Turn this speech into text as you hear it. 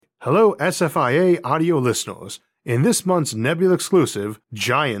Hello, SFIA audio listeners. In this month's Nebula exclusive,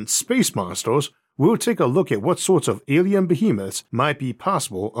 Giant Space Monsters, we'll take a look at what sorts of alien behemoths might be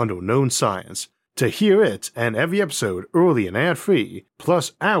possible under known science. To hear it and every episode early and ad-free,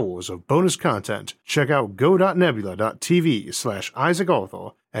 plus hours of bonus content, check out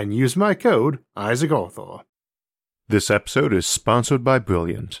go.nebula.tv/IsaacArthur and use my code IsaacArthur. This episode is sponsored by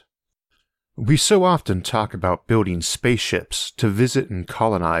Brilliant. We so often talk about building spaceships to visit and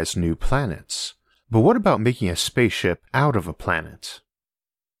colonize new planets, but what about making a spaceship out of a planet?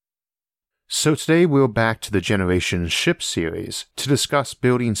 So today we're back to the Generation Ship series to discuss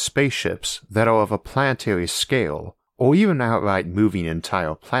building spaceships that are of a planetary scale, or even outright moving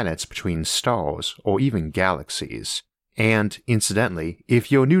entire planets between stars or even galaxies. And, incidentally,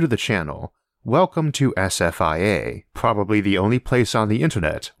 if you're new to the channel, welcome to SFIA, probably the only place on the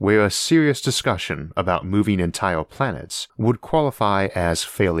internet where a serious discussion about moving entire planets would qualify as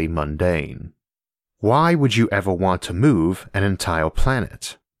fairly mundane. Why would you ever want to move an entire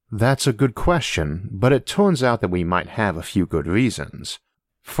planet? That's a good question, but it turns out that we might have a few good reasons.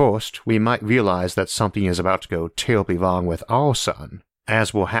 First, we might realize that something is about to go terribly wrong with our sun,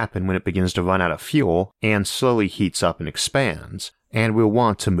 as will happen when it begins to run out of fuel and slowly heats up and expands, and we'll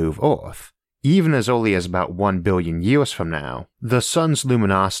want to move Earth. Even as early as about 1 billion years from now, the sun's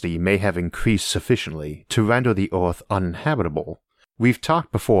luminosity may have increased sufficiently to render the Earth uninhabitable. We've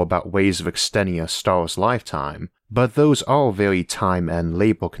talked before about ways of extending a star's lifetime, but those are very time and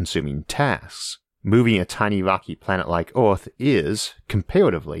labor-consuming tasks. Moving a tiny rocky planet like Earth is,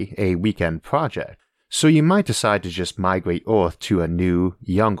 comparatively, a weekend project, so you might decide to just migrate Earth to a new,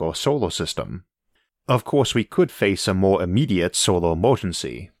 younger solar system. Of course, we could face a more immediate solar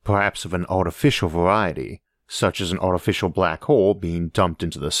emergency, perhaps of an artificial variety, such as an artificial black hole being dumped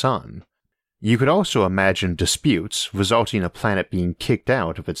into the sun. You could also imagine disputes resulting in a planet being kicked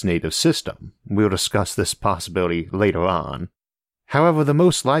out of its native system. We'll discuss this possibility later on. However, the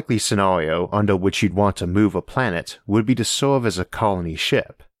most likely scenario under which you'd want to move a planet would be to serve as a colony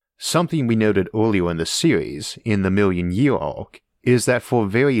ship. Something we noted earlier in the series, in the million-year arc, is that for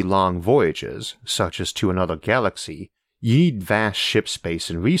very long voyages, such as to another galaxy, you need vast ship space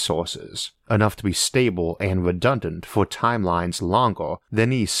and resources, enough to be stable and redundant for timelines longer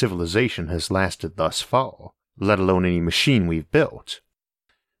than any civilization has lasted thus far, let alone any machine we've built.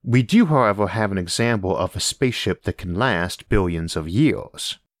 We do, however, have an example of a spaceship that can last billions of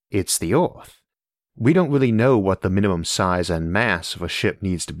years. It's the Earth. We don't really know what the minimum size and mass of a ship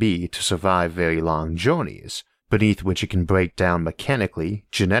needs to be to survive very long journeys, beneath which it can break down mechanically,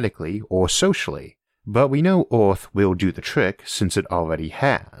 genetically, or socially, but we know Earth will do the trick since it already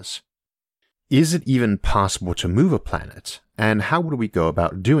has. Is it even possible to move a planet, and how would we go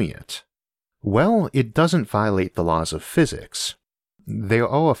about doing it? Well, it doesn't violate the laws of physics. There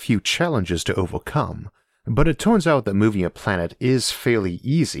are a few challenges to overcome, but it turns out that moving a planet is fairly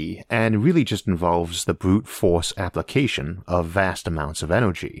easy and really just involves the brute force application of vast amounts of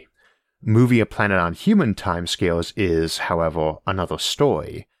energy. Moving a planet on human timescales is, however, another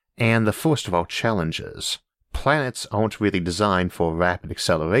story, and the first of our challenges. Planets aren't really designed for rapid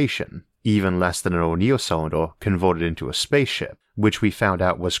acceleration, even less than an O'Neill cylinder converted into a spaceship, which we found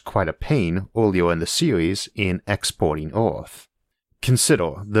out was quite a pain earlier in the series in exporting Earth.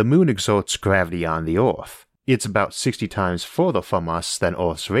 Consider, the Moon exerts gravity on the Earth. It's about 60 times further from us than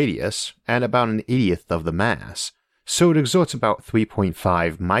Earth's radius, and about an 80th of the mass, so it exerts about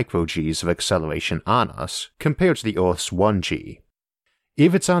 3.5 micro-Gs of acceleration on us, compared to the Earth's 1G.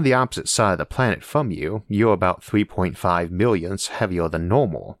 If it's on the opposite side of the planet from you, you're about 3.5 millionths heavier than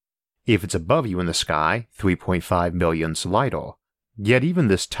normal. If it's above you in the sky, 3.5 millionths lighter. Yet even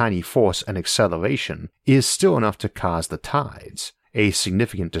this tiny force and acceleration is still enough to cause the tides, a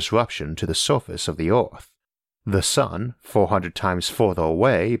significant disruption to the surface of the Earth. The Sun, 400 times further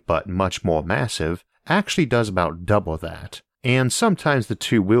away but much more massive, actually does about double that, and sometimes the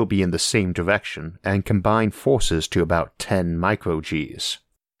two will be in the same direction and combine forces to about 10 micro-Gs.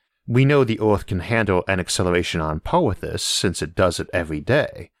 We know the Earth can handle an acceleration on par with this since it does it every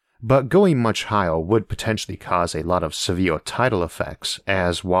day, but going much higher would potentially cause a lot of severe tidal effects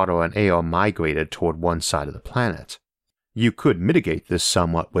as water and air migrated toward one side of the planet. You could mitigate this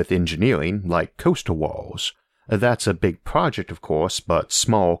somewhat with engineering, like coastal walls. That's a big project, of course, but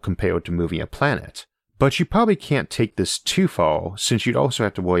small compared to moving a planet. But you probably can't take this too far, since you'd also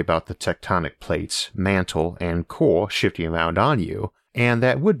have to worry about the tectonic plates, mantle, and core shifting around on you, and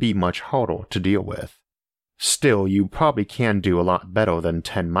that would be much harder to deal with. Still, you probably can do a lot better than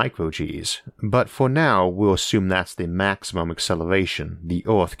 10 micro-Gs, but for now we'll assume that's the maximum acceleration the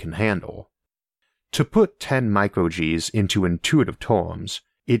Earth can handle. To put 10 micro-Gs into intuitive terms,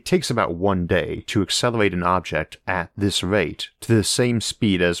 It takes about 1 day to accelerate an object at this rate to the same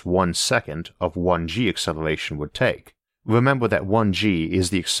speed as 1 second of 1g acceleration would take. Remember that 1g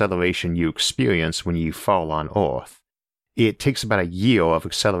is the acceleration you experience when you fall on Earth. It takes about a year of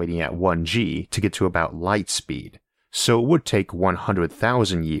accelerating at 1g to get to about light speed, so it would take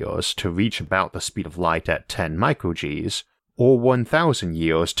 100,000 years to reach about the speed of light at 10 microgs, or 1,000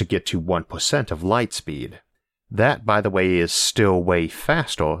 years to get to 1% of light speed. That, by the way, is still way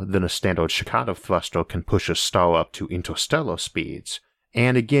faster than a standard Shkatov thruster can push a star up to interstellar speeds,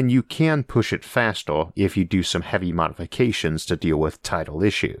 and again you can push it faster if you do some heavy modifications to deal with tidal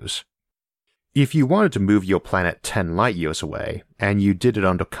issues. If you wanted to move your planet 10 light years away, and you did it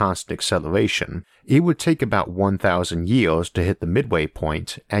under constant acceleration, it would take about 1,000 years to hit the midway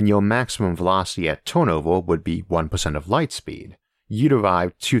point, and your maximum velocity at turnover would be 1% of light speed. You'd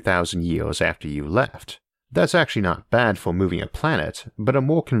arrive 2,000 years after you left. That's actually not bad for moving a planet, but a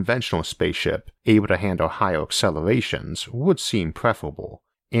more conventional spaceship, able to handle higher accelerations, would seem preferable.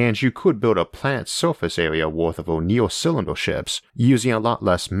 And you could build a planet surface area worth of O'Neill cylinder ships using a lot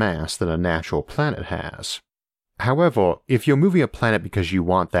less mass than a natural planet has. However, if you're moving a planet because you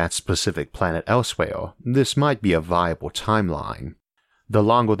want that specific planet elsewhere, this might be a viable timeline. The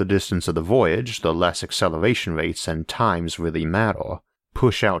longer the distance of the voyage, the less acceleration rates and times really matter.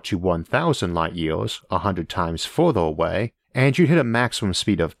 Push out to 1,000 light years, 100 times further away, and you'd hit a maximum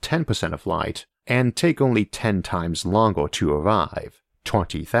speed of 10% of light, and take only 10 times longer to arrive,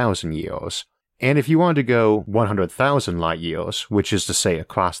 20,000 years. And if you wanted to go 100,000 light years, which is to say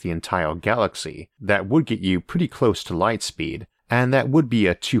across the entire galaxy, that would get you pretty close to light speed, and that would be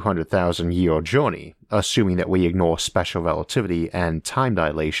a 200,000 year journey, assuming that we ignore special relativity and time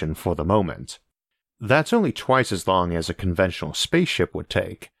dilation for the moment. That's only twice as long as a conventional spaceship would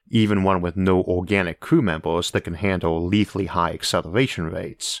take, even one with no organic crew members that can handle lethally high acceleration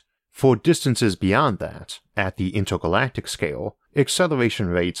rates. For distances beyond that, at the intergalactic scale, acceleration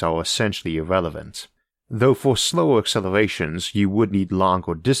rates are essentially irrelevant. Though for slower accelerations you would need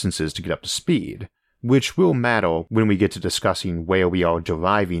longer distances to get up to speed, which will matter when we get to discussing where we are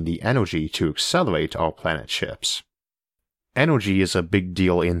deriving the energy to accelerate our planet ships. Energy is a big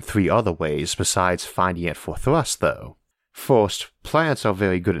deal in 3 other ways besides finding it for thrust, though. First, planets are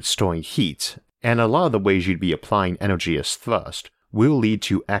very good at storing heat, and a lot of the ways you'd be applying energy as thrust will lead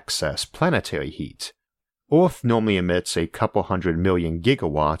to excess planetary heat. Earth normally emits a couple 100 million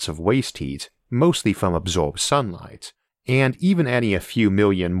gigawatts of waste heat, mostly from absorbed sunlight, and even adding a few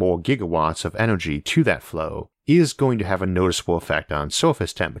million more gigawatts of energy to that flow is going to have a noticeable effect on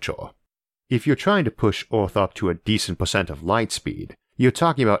surface temperature. If you're trying to push Earth up to a decent percent of light speed, you're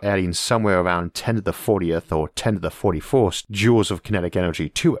talking about adding somewhere around 10 to the 40th or 10 to the 41st joules of kinetic energy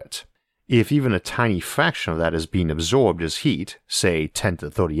to it. If even a tiny fraction of that is being absorbed as heat, say 10 to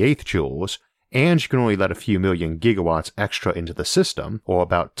the 38th joules, and you can only let a few million gigawatts extra into the system, or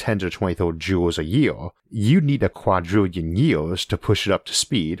about 10 to the 23rd joules a year, you'd need a quadrillion years to push it up to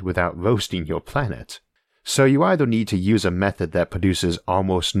speed without roasting your planet. So you either need to use a method that produces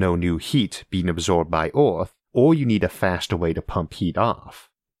almost no new heat being absorbed by Earth, or you need a faster way to pump heat off.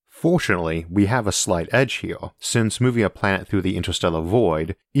 Fortunately, we have a slight edge here, since moving a planet through the interstellar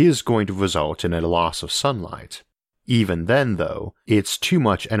void is going to result in a loss of sunlight. Even then, though, it's too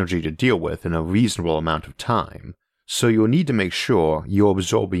much energy to deal with in a reasonable amount of time, so you'll need to make sure you're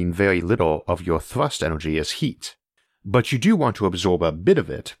absorbing very little of your thrust energy as heat. But you do want to absorb a bit of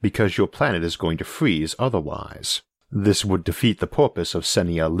it because your planet is going to freeze otherwise. This would defeat the purpose of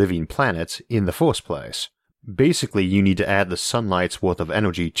sending a living planet in the first place. Basically, you need to add the sunlight's worth of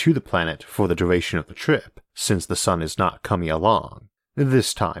energy to the planet for the duration of the trip, since the sun is not coming along.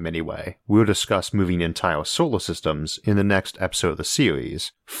 This time, anyway. We'll discuss moving entire solar systems in the next episode of the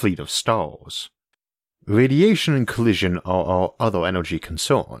series, Fleet of Stars. Radiation and collision are our other energy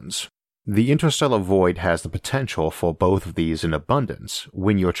concerns. The interstellar void has the potential for both of these in abundance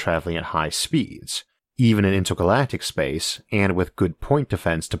when you're traveling at high speeds. Even in intergalactic space, and with good point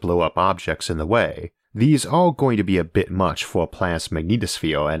defense to blow up objects in the way, these are going to be a bit much for a planet's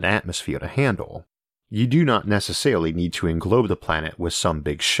magnetosphere and atmosphere to handle. You do not necessarily need to englobe the planet with some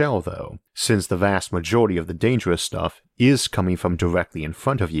big shell, though, since the vast majority of the dangerous stuff is coming from directly in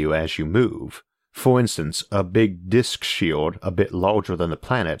front of you as you move. For instance, a big disk shield a bit larger than the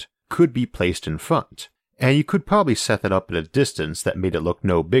planet could be placed in front, and you could probably set that up at a distance that made it look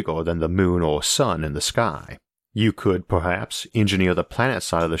no bigger than the moon or sun in the sky. You could, perhaps, engineer the planet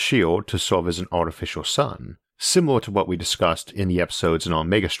side of the shield to serve as an artificial sun, similar to what we discussed in the episodes in our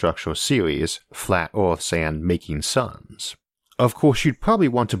megastructure series, Flat Earths and Making Suns. Of course, you'd probably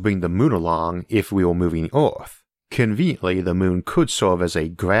want to bring the moon along if we were moving Earth. Conveniently, the moon could serve as a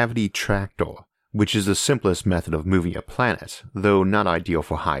gravity tractor, which is the simplest method of moving a planet, though not ideal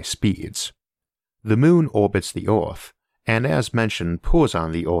for high speeds. The moon orbits the Earth, and as mentioned pulls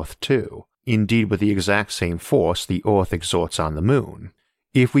on the Earth too, indeed with the exact same force the Earth exerts on the moon.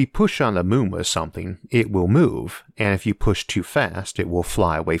 If we push on the moon with something, it will move, and if you push too fast it will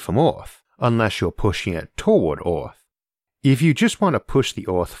fly away from Earth, unless you're pushing it toward Earth. If you just want to push the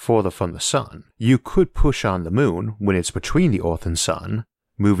Earth further from the Sun, you could push on the moon when it's between the Earth and Sun,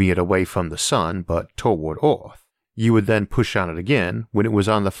 moving it away from the Sun but toward Earth. You would then push on it again when it was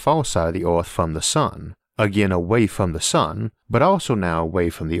on the far side of the Earth from the Sun, again away from the Sun, but also now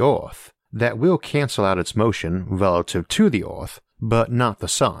away from the Earth. That will cancel out its motion relative to the Earth, but not the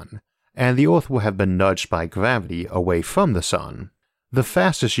Sun, and the Earth will have been nudged by gravity away from the Sun. The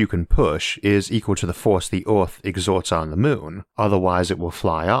fastest you can push is equal to the force the Earth exerts on the moon, otherwise it will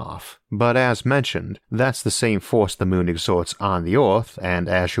fly off, but as mentioned, that's the same force the moon exerts on the Earth, and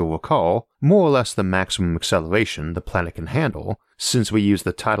as you'll recall, more or less the maximum acceleration the planet can handle, since we use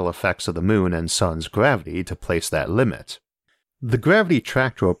the tidal effects of the moon and sun's gravity to place that limit. The gravity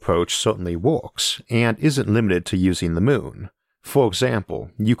tractor approach certainly works, and isn't limited to using the moon. For example,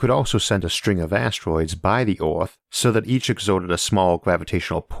 you could also send a string of asteroids by the Earth so that each exerted a small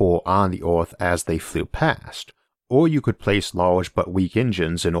gravitational pull on the Earth as they flew past, or you could place large but weak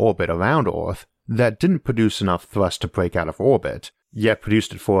engines in orbit around Earth that didn't produce enough thrust to break out of orbit, yet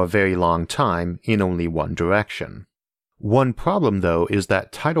produced it for a very long time in only one direction. One problem though is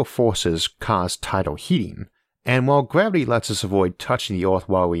that tidal forces cause tidal heating, and while gravity lets us avoid touching the Earth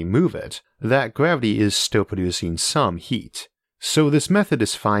while we move it, that gravity is still producing some heat. So this method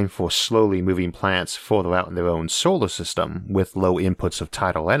is fine for slowly moving planets further out in their own solar system with low inputs of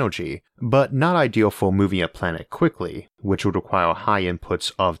tidal energy, but not ideal for moving a planet quickly, which would require high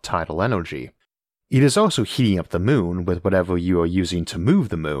inputs of tidal energy. It is also heating up the moon with whatever you are using to move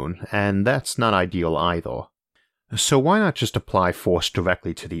the moon, and that's not ideal either. So why not just apply force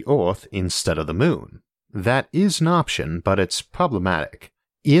directly to the Earth instead of the moon? That is an option, but it's problematic.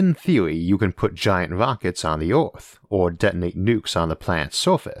 In theory, you can put giant rockets on the Earth, or detonate nukes on the planet's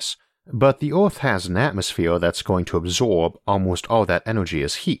surface, but the Earth has an atmosphere that's going to absorb almost all that energy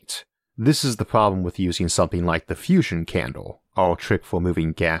as heat. This is the problem with using something like the fusion candle, our trick for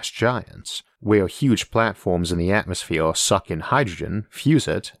moving gas giants, where huge platforms in the atmosphere suck in hydrogen, fuse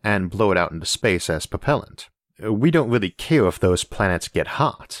it, and blow it out into space as propellant. We don't really care if those planets get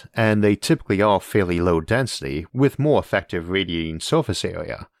hot, and they typically are fairly low density with more effective radiating surface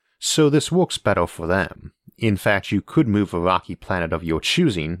area, so this works better for them. In fact, you could move a rocky planet of your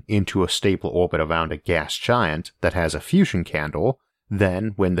choosing into a stable orbit around a gas giant that has a fusion candle,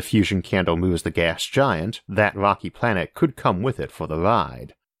 then when the fusion candle moves the gas giant, that rocky planet could come with it for the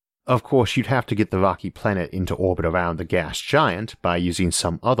ride. Of course, you'd have to get the rocky planet into orbit around the gas giant by using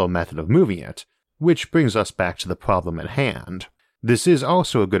some other method of moving it, which brings us back to the problem at hand. This is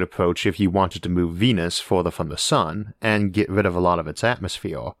also a good approach if you wanted to move Venus further from the Sun and get rid of a lot of its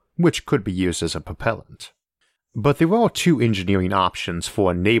atmosphere, which could be used as a propellant. But there are two engineering options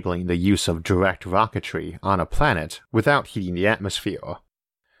for enabling the use of direct rocketry on a planet without heating the atmosphere.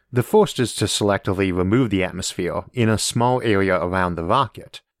 The first is to selectively remove the atmosphere in a small area around the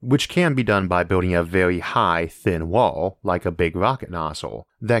rocket, which can be done by building a very high, thin wall, like a big rocket nozzle,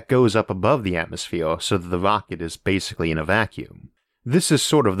 that goes up above the atmosphere so that the rocket is basically in a vacuum. This is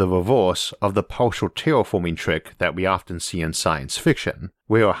sort of the reverse of the partial terraforming trick that we often see in science fiction,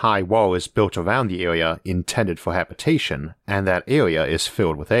 where a high wall is built around the area intended for habitation, and that area is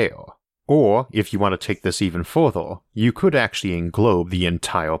filled with air. Or, if you want to take this even further, you could actually englobe the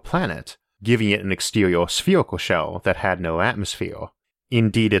entire planet, giving it an exterior spherical shell that had no atmosphere.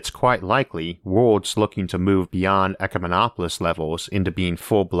 Indeed, it's quite likely worlds looking to move beyond Ecumenopolis levels into being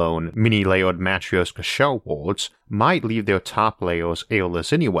full-blown, mini-layered Matryoshka shell worlds might leave their top layers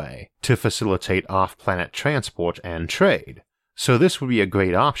airless anyway, to facilitate off-planet transport and trade, so this would be a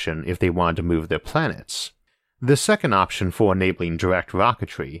great option if they wanted to move their planets. The second option for enabling direct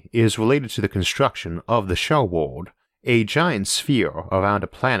rocketry is related to the construction of the shell world. A giant sphere around a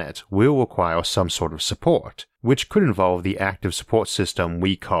planet will require some sort of support, which could involve the active support system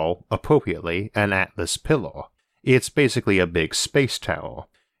we call, appropriately, an Atlas pillar. It's basically a big space tower.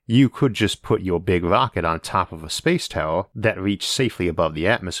 You could just put your big rocket on top of a space tower that reached safely above the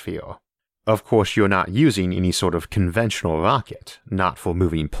atmosphere. Of course, you're not using any sort of conventional rocket, not for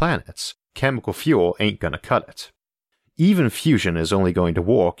moving planets. Chemical fuel ain't gonna cut it. Even fusion is only going to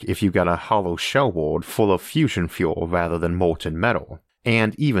work if you've got a hollow shell world full of fusion fuel rather than molten metal,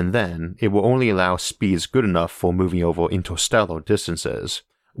 and even then, it will only allow speeds good enough for moving over interstellar distances.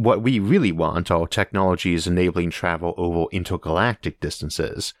 What we really want are technologies enabling travel over intergalactic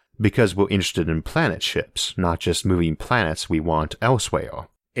distances, because we're interested in planet ships, not just moving planets we want elsewhere.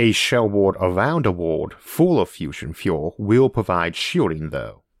 A shell world around a world full of fusion fuel will provide shielding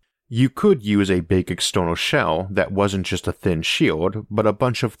though. You could use a big external shell that wasn't just a thin shield, but a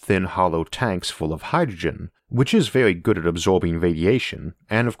bunch of thin hollow tanks full of hydrogen, which is very good at absorbing radiation,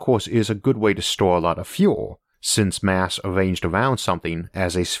 and of course is a good way to store a lot of fuel, since mass arranged around something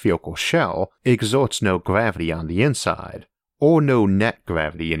as a spherical shell exerts no gravity on the inside, or no net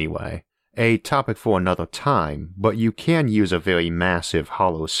gravity anyway. A topic for another time, but you can use a very massive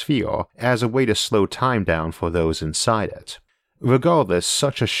hollow sphere as a way to slow time down for those inside it. Regardless,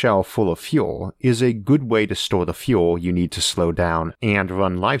 such a shell full of fuel is a good way to store the fuel you need to slow down and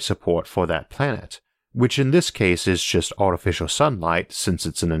run life support for that planet, which in this case is just artificial sunlight since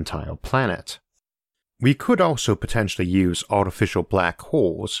it's an entire planet. We could also potentially use artificial black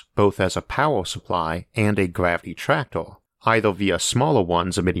holes both as a power supply and a gravity tractor, either via smaller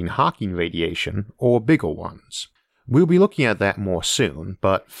ones emitting Hawking radiation or bigger ones. We'll be looking at that more soon,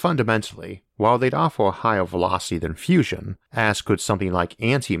 but fundamentally, while they'd offer a higher velocity than fusion, as could something like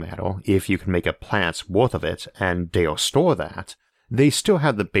antimatter if you can make a planet's worth of it and dare store that, they still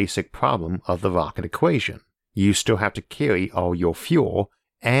have the basic problem of the rocket equation. You still have to carry all your fuel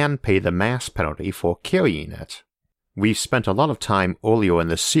and pay the mass penalty for carrying it. We've spent a lot of time earlier in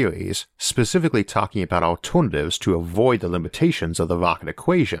this series specifically talking about alternatives to avoid the limitations of the rocket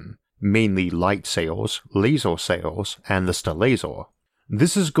equation, mainly light sails, laser sails, and the Stellazer.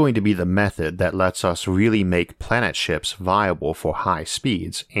 This is going to be the method that lets us really make planet ships viable for high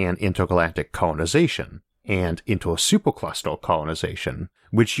speeds and intergalactic colonization, and inter-supercluster colonization,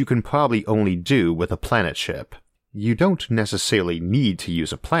 which you can probably only do with a planet ship. You don't necessarily need to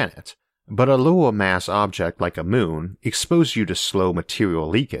use a planet, but a lower mass object like a moon exposes you to slow material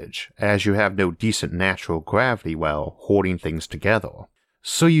leakage, as you have no decent natural gravity well holding things together.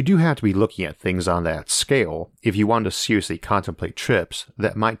 So you do have to be looking at things on that scale if you want to seriously contemplate trips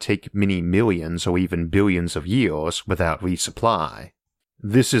that might take many millions or even billions of years without resupply.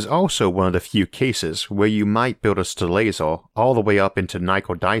 This is also one of the few cases where you might build a Stellazer all the way up into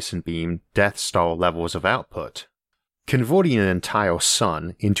Nikola-Dyson beam Death Star levels of output. Converting an entire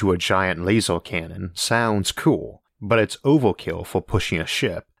sun into a giant laser cannon sounds cool, but it's overkill for pushing a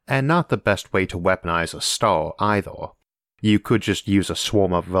ship, and not the best way to weaponize a star either. You could just use a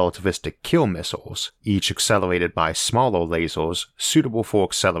swarm of relativistic kill missiles, each accelerated by smaller lasers suitable for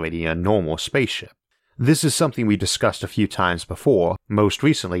accelerating a normal spaceship. This is something we discussed a few times before, most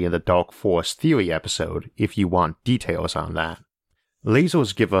recently in the Dark Force Theory episode, if you want details on that.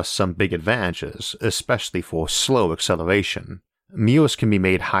 Lasers give us some big advantages, especially for slow acceleration. Mirrors can be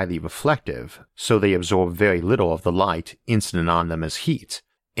made highly reflective, so they absorb very little of the light incident on them as heat,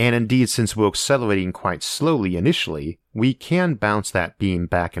 and indeed since we're accelerating quite slowly initially, we can bounce that beam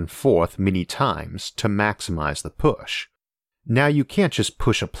back and forth many times to maximize the push. Now you can't just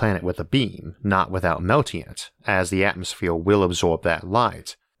push a planet with a beam, not without melting it, as the atmosphere will absorb that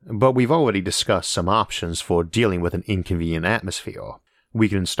light, but we've already discussed some options for dealing with an inconvenient atmosphere. We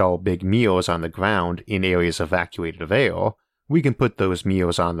can install big mirrors on the ground in areas evacuated of air, we can put those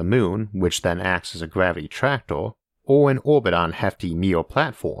mirrors on the moon, which then acts as a gravity tractor, or in orbit on hefty mirror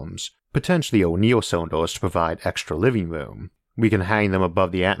platforms, potentially O'Neill cylinders to provide extra living room. We can hang them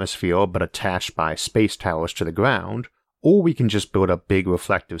above the atmosphere but attached by space towers to the ground, or we can just build a big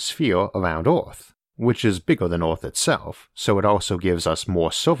reflective sphere around Earth, which is bigger than Earth itself, so it also gives us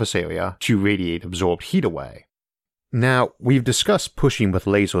more surface area to radiate absorbed heat away. Now, we've discussed pushing with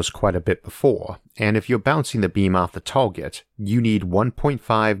lasers quite a bit before, and if you're bouncing the beam off the target, you need 1.5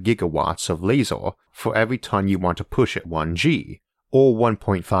 gigawatts of laser for every ton you want to push at 1G, or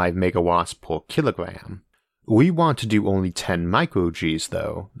 1.5 megawatts per kilogram. We want to do only 10 micro-Gs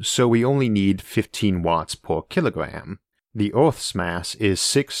though, so we only need 15 watts per kilogram. The Earth's mass is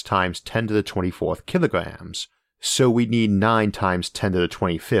 6 times 10 to the 24th kilograms, so we need 9 times 10 to the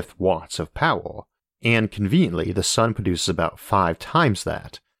 25th watts of power. And conveniently, the sun produces about 5 times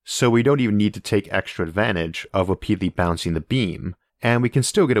that, so we don't even need to take extra advantage of repeatedly bouncing the beam, and we can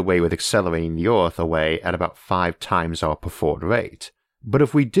still get away with accelerating the Earth away at about 5 times our preferred rate. But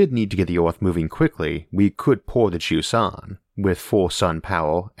if we did need to get the Earth moving quickly, we could pour the juice on, with full sun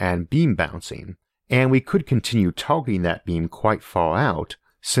power and beam bouncing, and we could continue targeting that beam quite far out,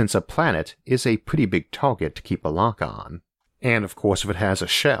 since a planet is a pretty big target to keep a lock on. And of course if it has a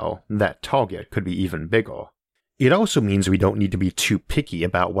shell, that target could be even bigger. It also means we don't need to be too picky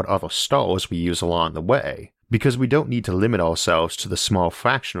about what other stars we use along the way, because we don't need to limit ourselves to the small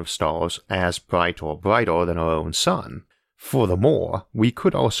fraction of stars as bright or brighter than our own sun. Furthermore, we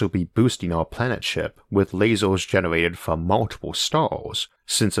could also be boosting our planet ship with lasers generated from multiple stars,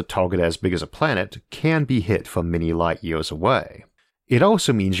 since a target as big as a planet can be hit from many light years away. It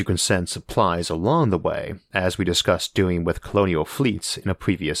also means you can send supplies along the way, as we discussed doing with colonial fleets in a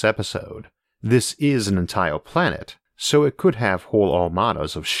previous episode. This is an entire planet, so it could have whole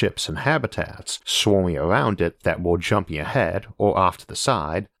armadas of ships and habitats swarming around it that will jumping ahead or off to the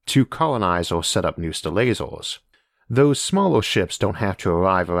side to colonize or set up new lasers. Those smaller ships don't have to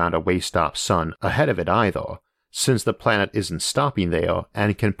arrive around a way-stop sun ahead of it either, since the planet isn't stopping there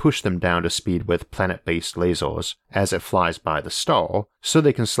and can push them down to speed with planet-based lasers as it flies by the star, so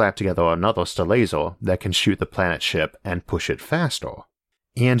they can slap together another laser that can shoot the planet ship and push it faster.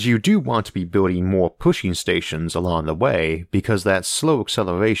 And you do want to be building more pushing stations along the way because that slow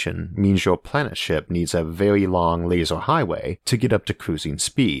acceleration means your planet ship needs a very long laser highway to get up to cruising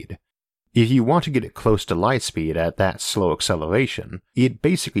speed. If you want to get it close to light speed at that slow acceleration, it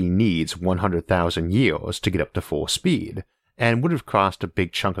basically needs 100,000 years to get up to full speed, and would have crossed a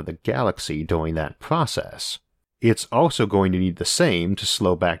big chunk of the galaxy during that process. It's also going to need the same to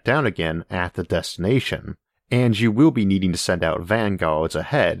slow back down again at the destination, and you will be needing to send out vanguards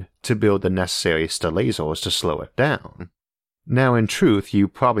ahead to build the necessary lasers to slow it down. Now in truth, you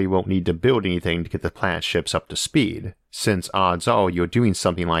probably won't need to build anything to get the planet ships up to speed, since odds are you're doing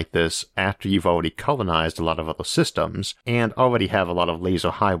something like this after you've already colonized a lot of other systems and already have a lot of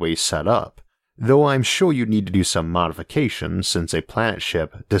laser highways set up, though I'm sure you'd need to do some modifications since a planet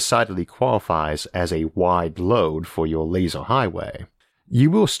ship decidedly qualifies as a wide load for your laser highway. You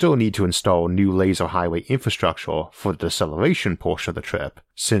will still need to install new laser highway infrastructure for the deceleration portion of the trip,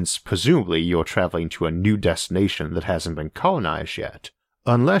 since presumably you're traveling to a new destination that hasn't been colonized yet,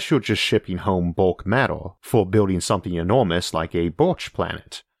 unless you're just shipping home bulk matter for building something enormous like a Birch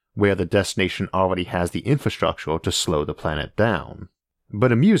planet, where the destination already has the infrastructure to slow the planet down.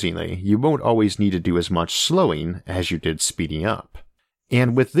 But amusingly, you won't always need to do as much slowing as you did speeding up.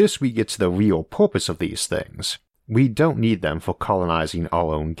 And with this we get to the real purpose of these things. We don't need them for colonizing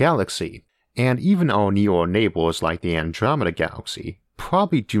our own galaxy, and even our nearer neighbors like the Andromeda Galaxy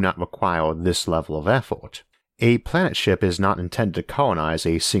probably do not require this level of effort. A planet ship is not intended to colonize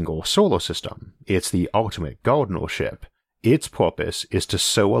a single solar system, it's the ultimate gardener ship. Its purpose is to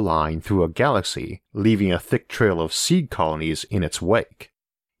sow a line through a galaxy, leaving a thick trail of seed colonies in its wake.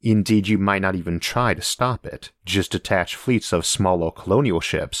 Indeed, you might not even try to stop it, just detach fleets of smaller colonial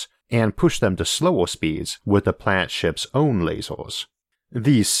ships and push them to slower speeds with the planet ship's own lasers.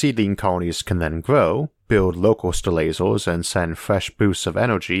 These seedling colonies can then grow, build local lasers, and send fresh boosts of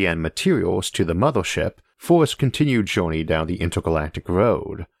energy and materials to the mothership for its continued journey down the intergalactic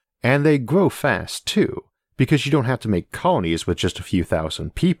road. And they grow fast too, because you don't have to make colonies with just a few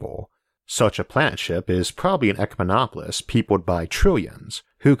thousand people. Such a planet ship is probably an Econopolis peopled by trillions,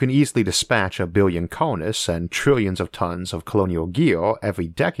 who can easily dispatch 1 billion colonists and trillions of tons of colonial gear every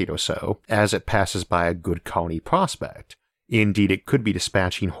decade or so as it passes by a good colony prospect. Indeed, it could be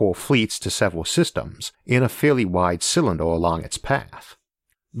dispatching whole fleets to several systems in a fairly wide cylinder along its path.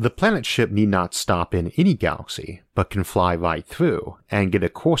 The planet ship need not stop in any galaxy, but can fly right through and get a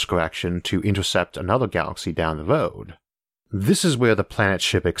course correction to intercept another galaxy down the road. This is where the planet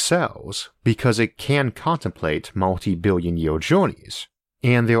ship excels, because it can contemplate multi-billion-year journeys,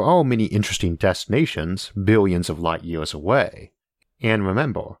 and there are many interesting destinations billions of light years away. And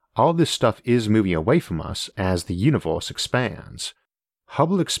remember, all this stuff is moving away from us as the universe expands.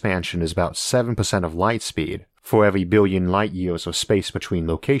 Hubble expansion is about 7% of light speed for every billion light years of space between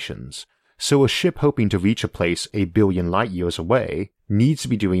locations, so a ship hoping to reach a place 1 billion light years away needs to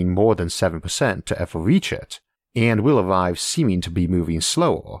be doing more than 7% to ever reach it, and will arrive seeming to be moving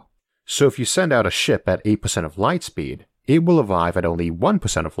slower. So if you send out a ship at 8% of light speed, it will arrive at only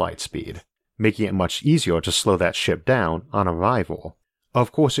 1% of light speed, making it much easier to slow that ship down on arrival.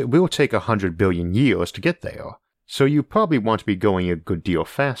 Of course, it will take 100 billion years to get there, so you probably want to be going a good deal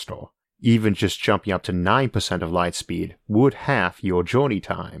faster. Even just jumping up to 9% of light speed would halve your journey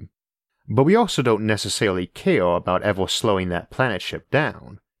time. But we also don't necessarily care about ever slowing that planet ship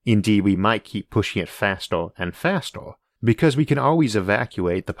down. Indeed, we might keep pushing it faster and faster, because we can always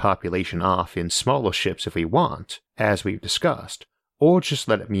evacuate the population off in smaller ships if we want, as we've discussed, or just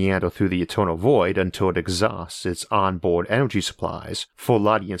let it meander through the eternal void until it exhausts its onboard energy supplies for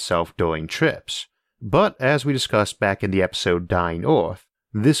lighting itself during trips. But as we discussed back in the episode Dying Earth,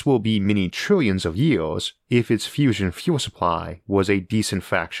 this will be many trillions of years if its fusion fuel supply was a decent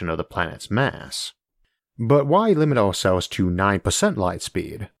fraction of the planet's mass. But why limit ourselves to 9% light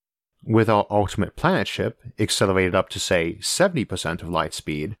speed? With our ultimate planet ship, accelerated up to say 70% of light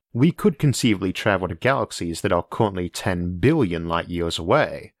speed, we could conceivably travel to galaxies that are currently 10 billion light years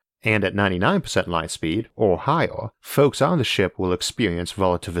away, and at 99% light speed, or higher, folks on the ship will experience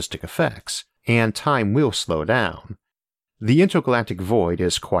relativistic effects, and time will slow down. The intergalactic void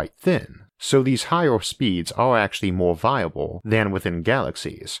is quite thin, so these higher speeds are actually more viable than within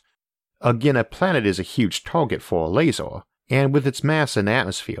galaxies. Again, a planet is a huge target for a laser, and with its mass and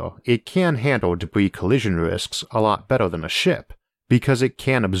atmosphere, it can handle debris collision risks a lot better than a ship, because it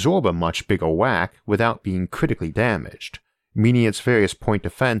can absorb a much bigger whack without being critically damaged, meaning its various point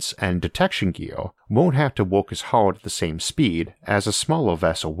defense and detection gear won't have to work as hard at the same speed as a smaller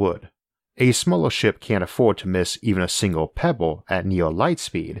vessel would. A smaller ship can't afford to miss even a single pebble at near light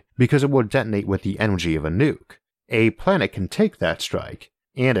speed because it will detonate with the energy of a nuke. A planet can take that strike,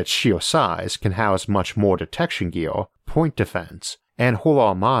 and its sheer size can house much more detection gear, point defense, and whole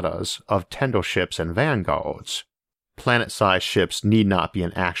armadas of tender ships and vanguards. Planet-sized ships need not be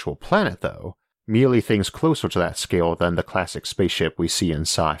an actual planet though, merely things closer to that scale than the classic spaceship we see in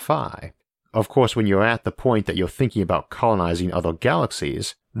sci-fi. Of course, when you're at the point that you're thinking about colonizing other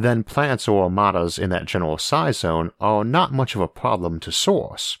galaxies, then planets or armadas in that general size zone are not much of a problem to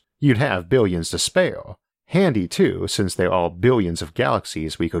source. You'd have billions to spare. Handy too, since there are billions of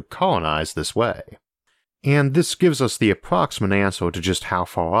galaxies we could colonize this way. And this gives us the approximate answer to just how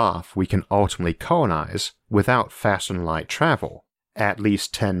far off we can ultimately colonize without faster-than-light travel, at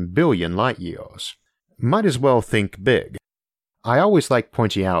least 10 billion light years. Might as well think big. I always like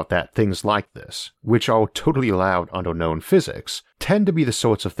pointing out that things like this, which are totally allowed under known physics, tend to be the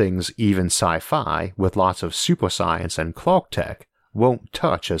sorts of things even sci-fi, with lots of super science and Clark tech, won't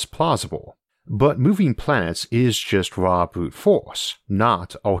touch as plausible. But moving planets is just raw brute force,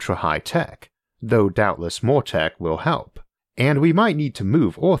 not ultra-high tech, though doubtless more tech will help. And we might need to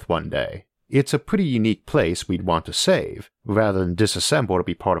move Earth one day. It's a pretty unique place we'd want to save, rather than disassemble to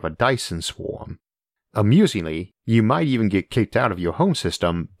be part of a Dyson swarm. Amusingly, you might even get kicked out of your home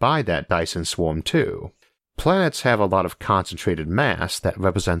system by that Dyson swarm too. Planets have a lot of concentrated mass that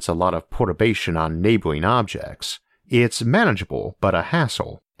represents a lot of perturbation on neighboring objects. It's manageable, but a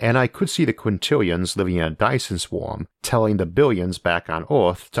hassle, and I could see the quintillions living in a Dyson swarm telling the billions back on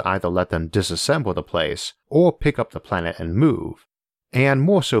Earth to either let them disassemble the place or pick up the planet and move. And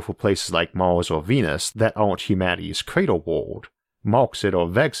more so for places like Mars or Venus that aren't humanity's cradle world. Marxit or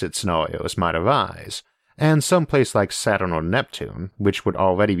Vexit scenarios might arise, and some place like Saturn or Neptune, which would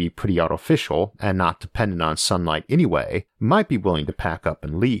already be pretty artificial and not dependent on sunlight anyway, might be willing to pack up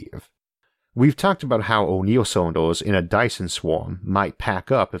and leave. We've talked about how O'Neill cylinders in a Dyson swarm might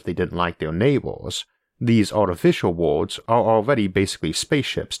pack up if they didn't like their neighbors. These artificial worlds are already basically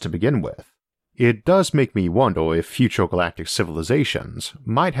spaceships to begin with. It does make me wonder if future galactic civilizations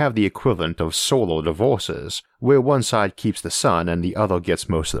might have the equivalent of solar divorces, where one side keeps the sun and the other gets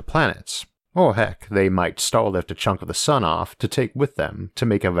most of the planets. Or heck, they might starlift a chunk of the sun off to take with them to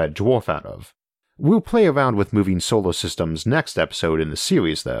make a red dwarf out of. We'll play around with moving solar systems next episode in the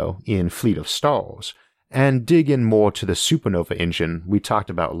series though, in Fleet of Stars, and dig in more to the supernova engine we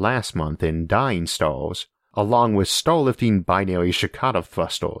talked about last month in Dying Stars, along with starlifting binary Shikata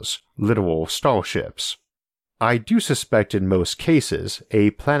thrusters, literal starships. I do suspect in most cases,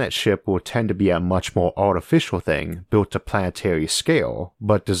 a planet ship will tend to be a much more artificial thing built to planetary scale,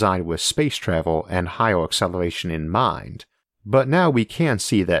 but designed with space travel and higher acceleration in mind. But now we can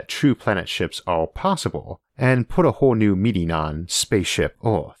see that true planet ships are possible, and put a whole new meaning on Spaceship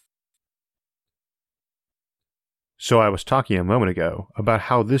Earth. So I was talking a moment ago about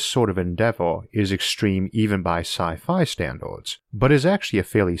how this sort of endeavor is extreme even by sci-fi standards, but is actually a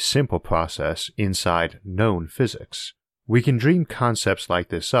fairly simple process inside known physics. We can dream concepts like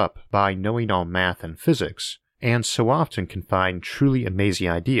this up by knowing our math and physics, and so often can find truly amazing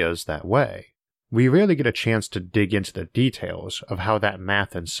ideas that way. We rarely get a chance to dig into the details of how that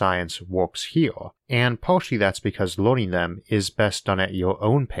math and science works here, and partially that's because learning them is best done at your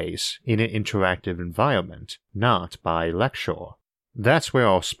own pace in an interactive environment, not by lecture. That's where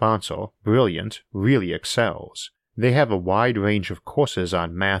our sponsor, Brilliant, really excels. They have a wide range of courses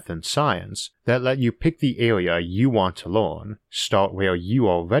on math and science that let you pick the area you want to learn, start where you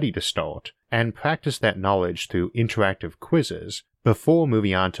are ready to start, and practice that knowledge through interactive quizzes before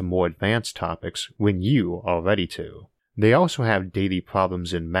moving on to more advanced topics when you are ready to. They also have daily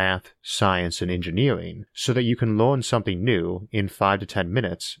problems in math, science, and engineering so that you can learn something new in 5 to 10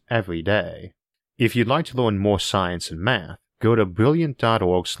 minutes every day. If you'd like to learn more science and math, go to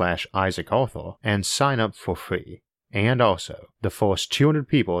brilliant.org/IsaacArthur and sign up for free. And also, the first 200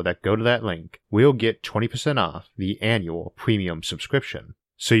 people that go to that link will get 20% off the annual premium subscription.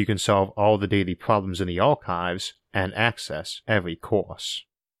 so you can solve all the daily problems in the archives and access every course.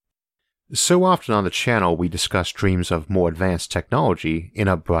 So often on the channel we discuss dreams of more advanced technology in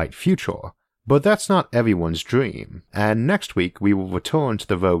a bright future, but that's not everyone's dream, and next week we will return to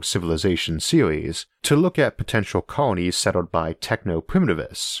the Rogue Civilization series to look at potential colonies settled by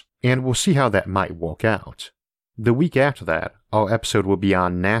techno-primitivists, and we'll see how that might work out. The week after that, our episode will be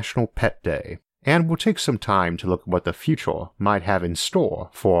on National Pet Day, and we'll take some time to look at what the future might have in store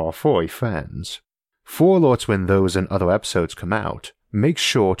for our furry friends. For alerts when those and other episodes come out, make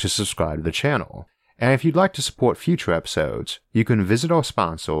sure to subscribe to the channel. And if you'd like to support future episodes, you can visit our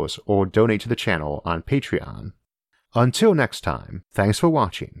sponsors or donate to the channel on Patreon. Until next time, thanks for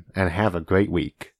watching and have a great week.